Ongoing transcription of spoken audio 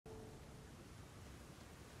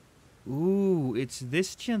Ooh, it's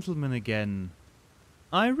this gentleman again.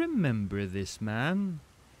 I remember this man.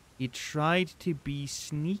 He tried to be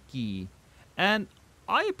sneaky. And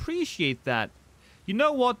I appreciate that. You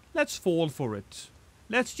know what? Let's fall for it.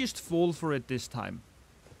 Let's just fall for it this time.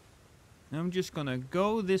 I'm just gonna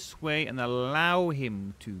go this way and allow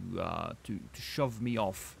him to shove me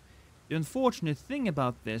off. The unfortunate thing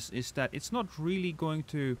about this is that it's not really going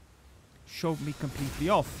to shove me completely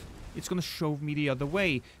off. It's gonna shove me the other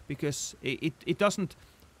way because it doesn't.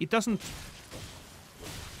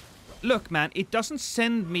 Look, man, it doesn't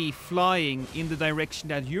send me flying in the direction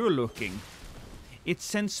that you're looking. It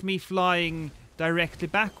sends me flying directly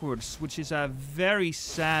backwards, which is a very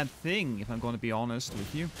sad thing, if I'm going to be honest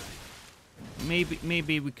with you.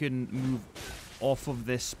 Maybe we can move off of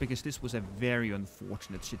this, because this was a very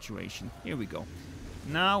unfortunate situation. Here we go.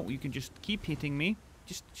 Now you can just keep hitting me.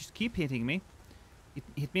 Just keep hitting me.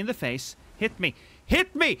 Hit me in the face. Hit me.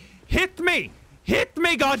 Hit me! Hit me! Hit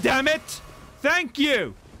me, goddammit! Thank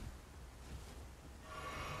you!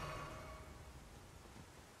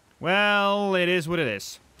 Well, it is what it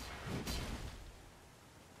is.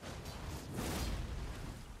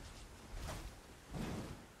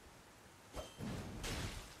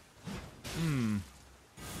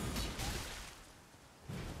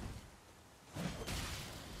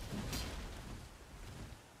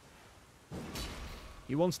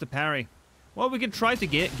 He wants the parry. Well, we can try to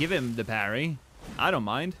give him the parry. I don't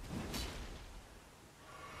mind.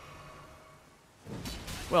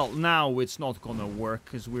 Well, now it's not gonna work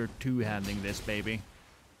because we're two-handing this baby.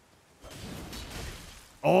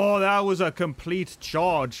 Oh, that was a complete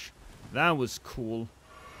charge. That was cool.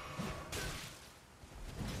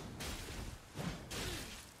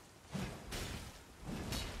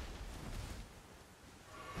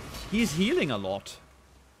 He's healing a lot.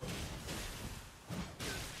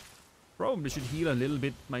 Probably should heal a little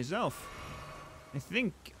bit myself. I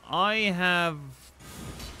think I have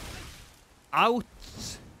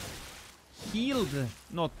out-healed,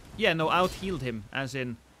 out-healed him, as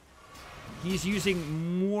in he's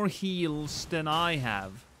using more heals than I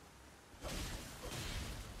have.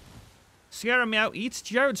 Sierra Meow eats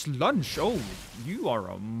Jared's lunch. Oh, you are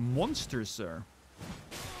a monster, sir.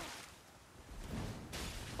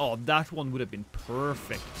 Oh, that one would have been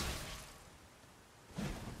perfect.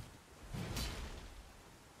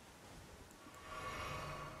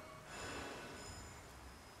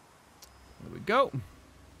 There we go.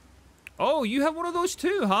 Oh, you have one of those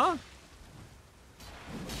too, huh?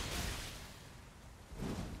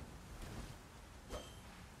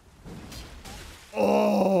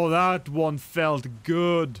 Oh, that one felt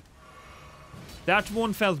good. That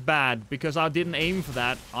one felt bad because I didn't aim for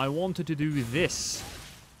that. I wanted to do this.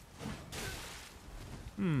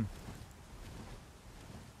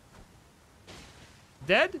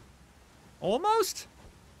 Dead? Almost?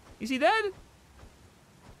 Is he dead?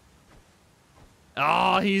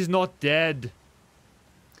 Ah, he's not dead.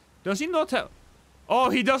 Does he not have...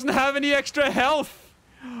 Oh, he doesn't have any extra health.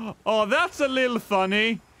 Oh, that's a little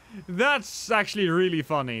funny. That's actually really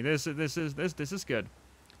funny. This is good.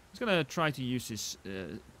 I'm just gonna try to use his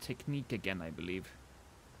technique again, I believe.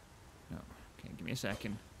 Oh, okay, give me a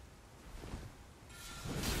second.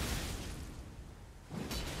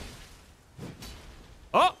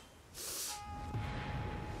 Oh!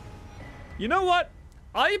 You know what?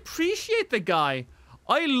 I appreciate the guy.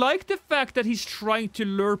 I like the fact that he's trying to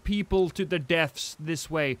lure people to their deaths this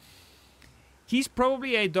way. He's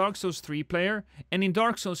probably a Dark Souls 3 player, and in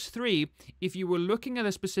Dark Souls 3, if you were looking at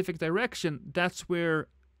a specific direction, that's where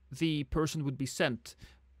the person would be sent.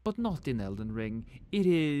 But not in Elden Ring. It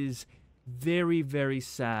is very, very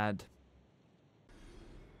sad.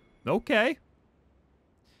 Okay.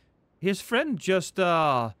 His friend just,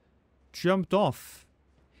 jumped off.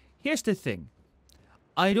 Here's the thing.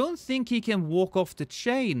 I don't think he can walk off the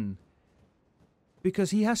chain.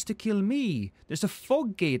 Because he has to kill me. There's a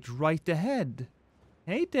fog gate right ahead.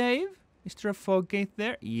 Hey, Dave. Is there a fog gate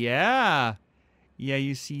there? Yeah. Yeah,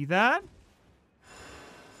 you see that?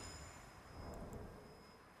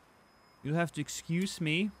 You'll have to excuse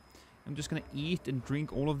me. I'm just gonna eat and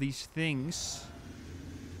drink all of these things.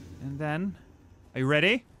 And then... Are you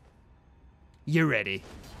ready? You're ready.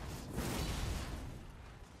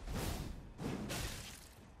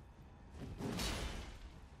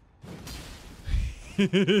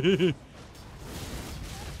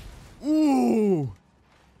 Ooh!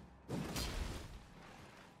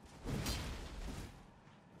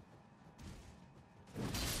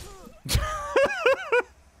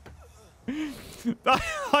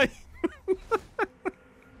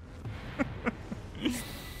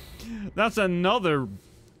 That's another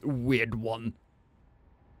weird one.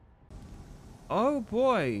 Oh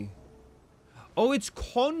boy. Oh, it's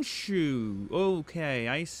Khonshu. Okay,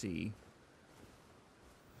 I see.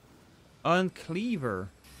 And Cleaver.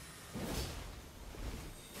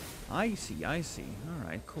 I see, I see.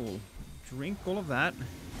 Alright, cool. Drink all of that.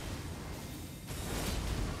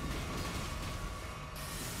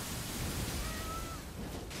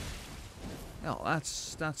 Oh,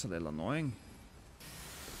 that's a little annoying.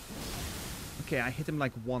 Okay, I hit him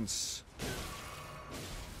like once.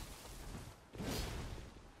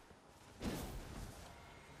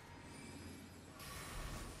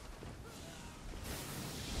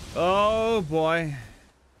 Oh boy.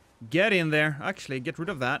 Get in there. Actually, get rid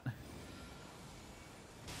of that.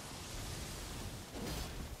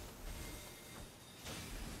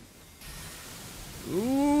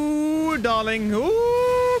 Ooh, darling.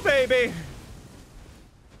 Ooh, baby.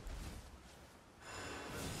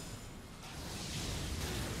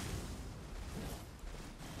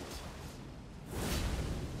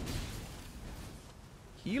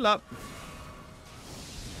 Heal up.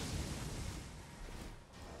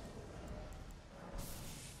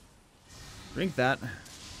 Drink that.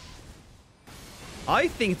 I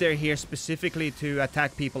think they're here specifically to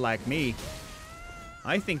attack people like me.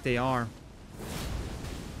 I think they are.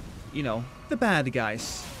 You know, the bad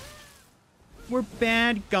guys. We're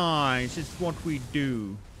bad guys. It's what we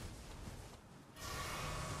do.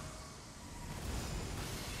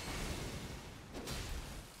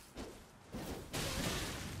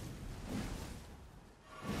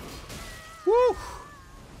 Woo!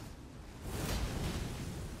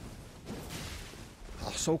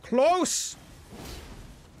 Oh, so close!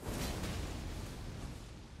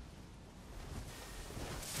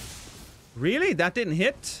 Really? That didn't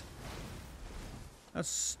hit?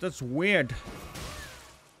 That's weird.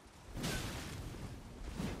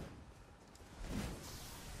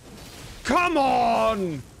 Come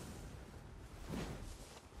on!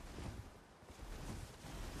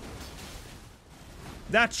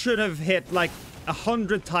 That should have hit like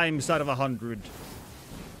 100 times out of 100.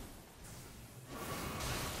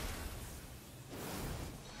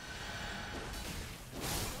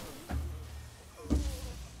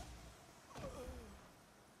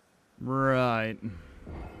 Right.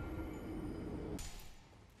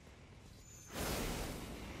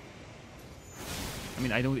 I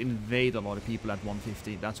mean, I don't invade a lot of people at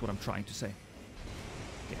 150. That's what I'm trying to say.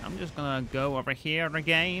 Okay, I'm just gonna go over here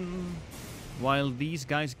again. While these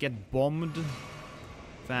guys get bombed.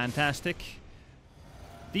 Fantastic.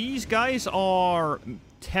 These guys are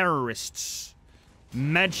terrorists.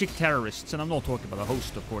 Magic terrorists. And I'm not talking about a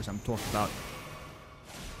host, of course. I'm talking about...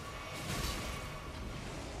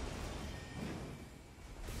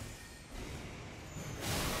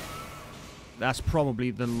 That's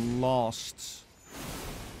probably the last...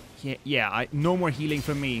 Yeah, no more healing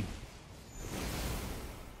for me.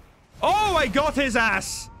 Oh, I got his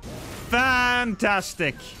ass!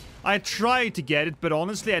 Fantastic. I tried to get it, but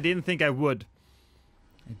honestly, I didn't think I would.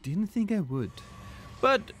 I didn't think I would.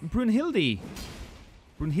 But, Brunhilde,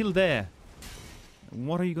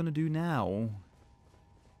 what are you gonna do now?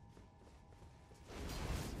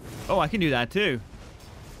 Oh, I can do that too.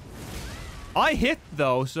 I hit,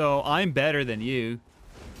 though, so I'm better than you.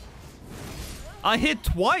 I hit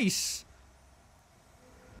twice!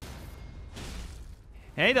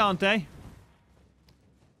 Hey, Dante.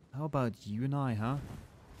 How about you and I, huh?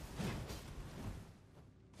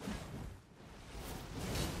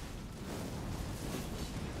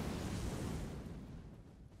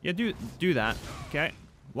 Yeah, do that. Okay.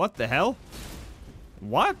 What the hell?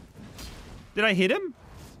 What? Did I hit him?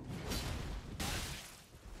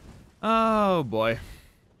 Oh, boy.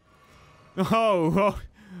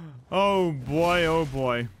 Oh, boy, oh,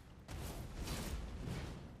 boy.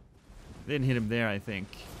 Didn't hit him there, I think.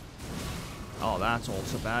 Oh, that's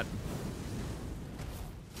also bad.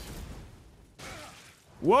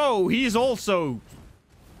 Whoa, he's also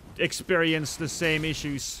experienced the same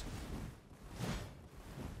issues.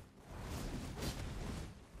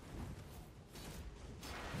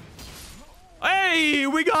 Hey,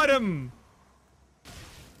 we got him!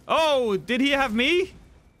 Oh, did he have me?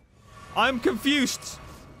 I'm confused.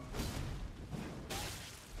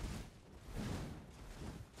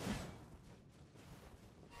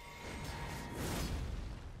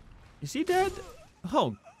 Is he dead?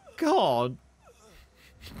 Oh, God.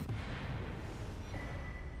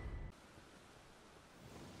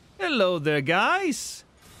 Hello there, guys.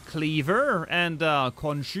 Cleaver and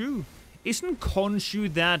Khonshu. Isn't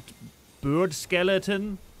Khonshu that bird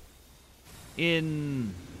skeleton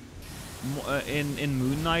in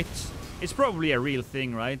Moon Knight? It's probably a real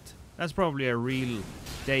thing, right? That's probably a real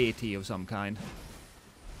deity of some kind.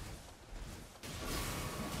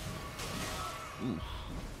 Oof.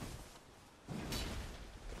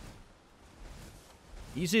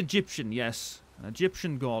 He's Egyptian, yes. An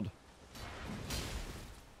Egyptian god.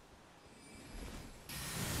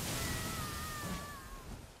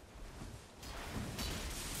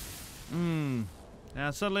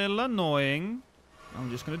 That's a little annoying. I'm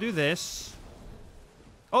just gonna do this.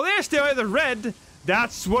 Oh, there's the red!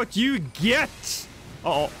 That's what you get!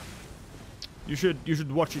 Uh-oh. You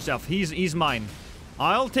should watch yourself. He's mine.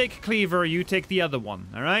 I'll take Cleaver, you take the other one,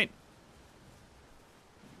 alright?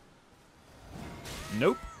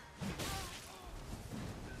 Nope.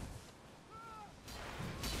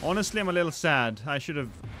 Honestly, I'm a little sad. I should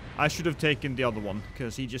have taken the other one,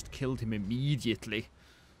 because he just killed him immediately.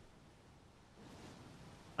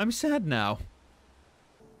 I'm sad now.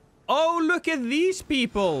 Oh, look at these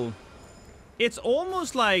people! It's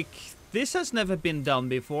almost like this has never been done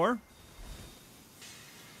before.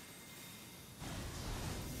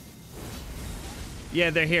 Yeah,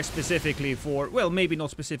 they're here specifically for... Well, maybe not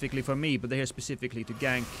specifically for me, but they're here specifically to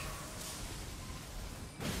gank.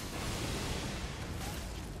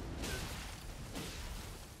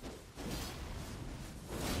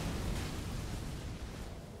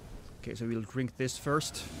 Okay, so we'll drink this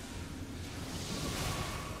first.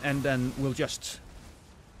 And then we'll just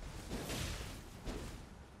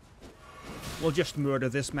murder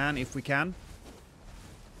this man if we can.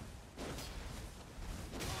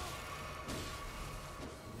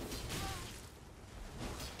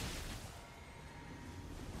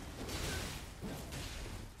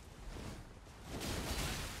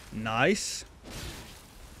 Nice.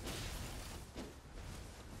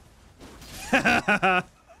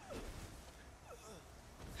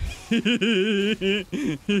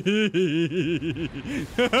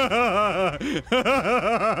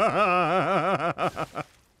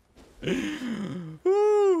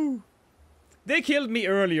 Woo. They killed me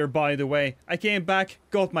earlier, by the way. I came back,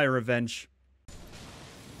 got my revenge.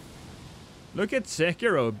 Look at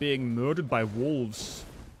Sekiro being murdered by wolves.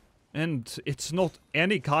 And it's not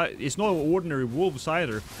any kind. It's not ordinary wolves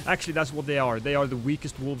either. Actually, that's what they are. They are the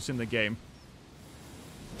weakest wolves in the game.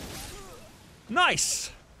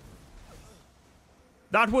 Nice!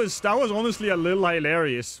 That was honestly a little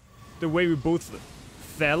hilarious. The way we both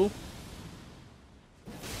fell.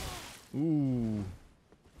 Ooh.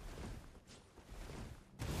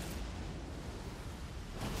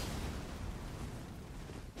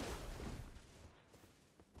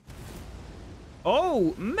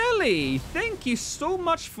 Oh, Melly! Thank you so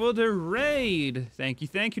much for the raid. Thank you,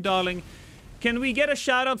 darling. Can we get a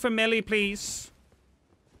shout out for Melly, please?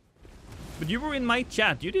 But you were in my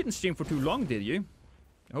chat. You didn't stream for too long, did you?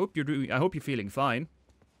 I hope you're feeling fine.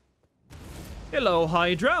 Hello,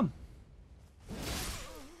 Hydra.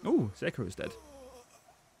 Ooh, Sekiro's dead.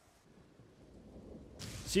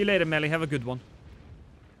 See you later, Melly. Have a good one.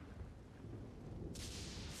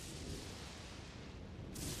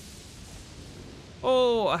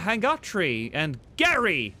 Oh, Hangatri and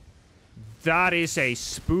Gary! That is a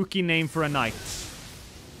spooky name for a knight.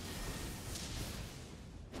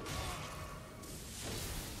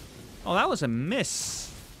 Oh, that was a miss.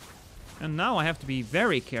 And now I have to be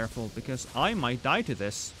very careful, because I might die to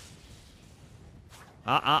this.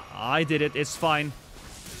 I did it. It's fine.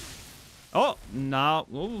 Oh, now...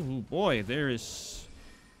 Oh, boy, there is...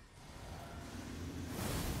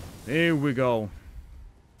 There we go.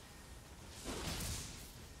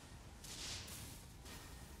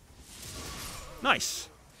 Nice.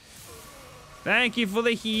 Thank you for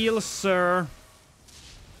the heal, sir.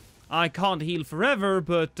 I can't heal forever,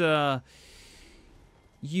 but,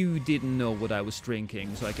 you didn't know what I was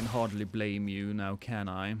drinking, so I can hardly blame you now, can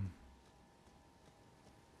I?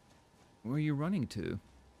 Where are you running to?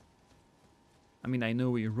 I mean, I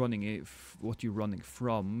know where you're running, what you're running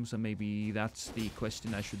from, so maybe that's the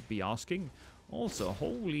question I should be asking. Also,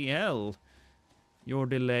 holy hell. Your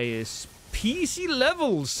delay is PC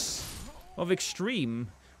levels of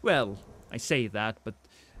extreme. Well, I say that, but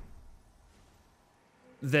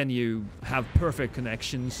then you have perfect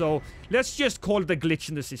connection, so let's just call it a glitch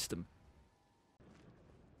in the system.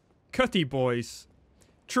 Cutty boys.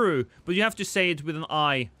 True, but you have to say it with an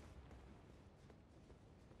I.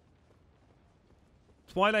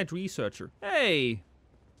 Twilight Researcher. Hey!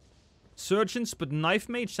 Surgeons, but Knife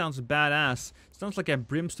Mage sounds badass. Sounds like a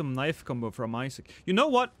Brimstone knife combo from Isaac. You know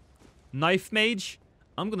what? Knife Mage?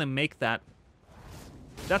 I'm gonna make that.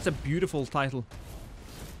 That's a beautiful title.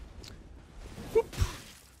 Whoop.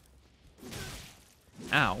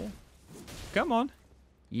 Ow. Come on.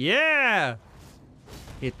 Yeah!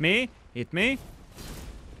 Hit me. Hit me.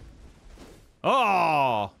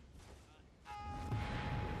 Oh!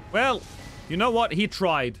 Well, you know what? He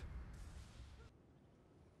tried.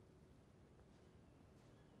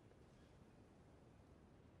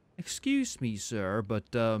 Excuse me, sir,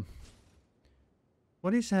 but,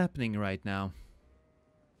 what is happening right now?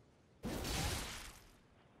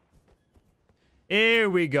 Here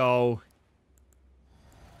we go.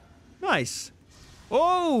 Nice.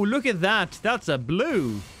 Oh, look at that. That's a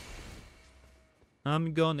blue.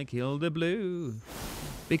 I'm gonna kill the blue.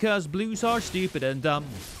 Because blues are stupid and dumb.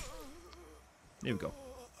 There we go.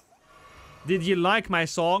 Did you like my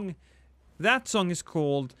song? That song is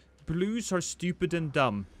called Blues Are Stupid and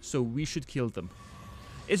Dumb, so we should kill them.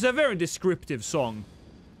 It's a very descriptive song,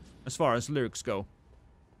 as far as lyrics go.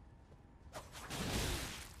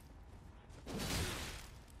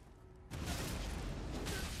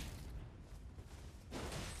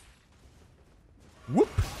 Whoop!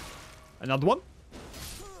 Another one.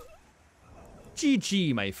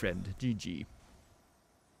 GG, my friend. GG.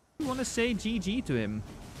 You want to say GG to him?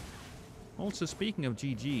 Also, speaking of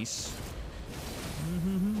GGs.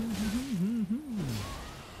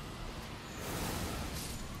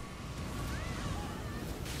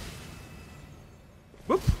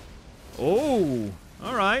 Whoop! Oh!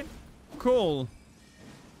 Alright. Cool.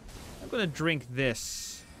 I'm gonna drink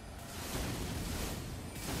this.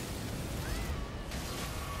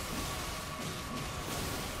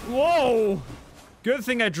 Whoa! Good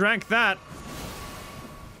thing I drank that.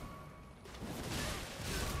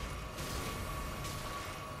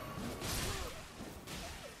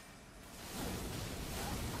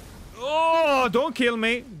 Oh, don't kill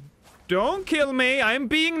me. Don't kill me. I'm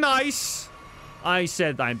being nice. I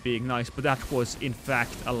said I'm being nice, but that was in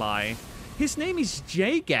fact a lie. His name is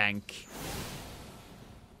J-Gank.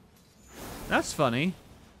 That's funny.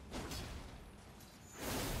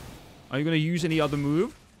 Are you gonna use any other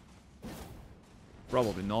move?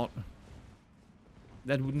 Probably not.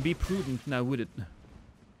 That wouldn't be prudent now, would it?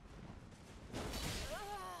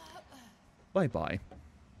 Bye-bye.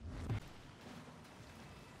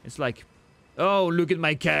 It's like, oh, look at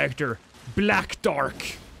my character. Black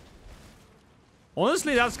Dark.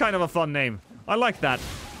 Honestly, that's kind of a fun name. I like that.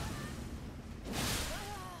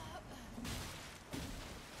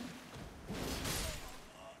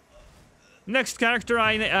 Next character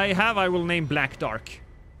I will name Black Dark.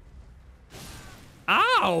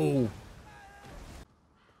 Ow!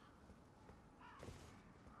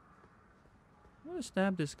 I'm gonna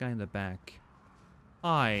stab this guy in the back.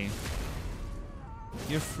 Hi.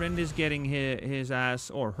 Your friend is getting his ass,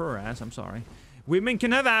 or her ass, I'm sorry. Women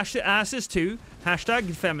can have asses too. Hashtag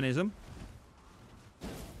feminism.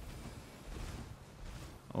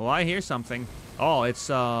 Oh, I hear something. Oh, it's,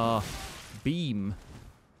 beam.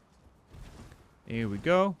 Here we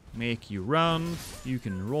go. Make you run. You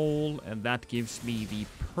can roll, and that gives me the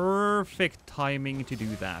perfect timing to do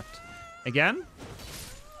that. Again?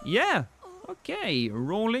 Yeah. Okay.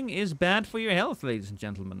 Rolling is bad for your health, ladies and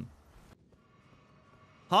gentlemen.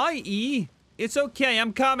 Hi, E. It's okay,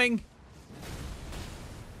 I'm coming.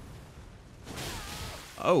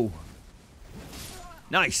 Oh.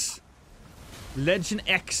 Nice. Legend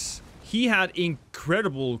X. He had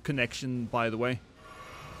incredible connection, by the way.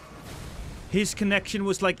 His connection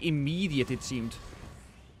was like immediate, it seemed.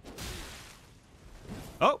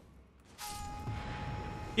 Oh.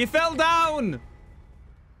 He fell down.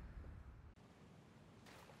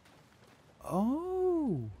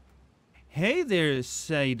 Oh. Hey there,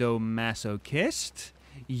 sadomasochist.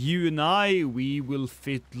 You and I, we will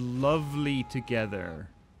fit lovely together.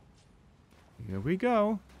 Here we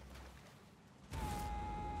go.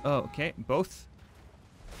 Oh, okay, both.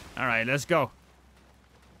 Alright, let's go.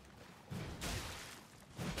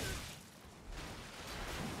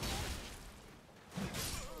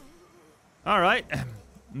 Alright.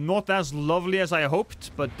 Not as lovely as I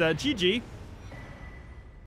hoped, but GG.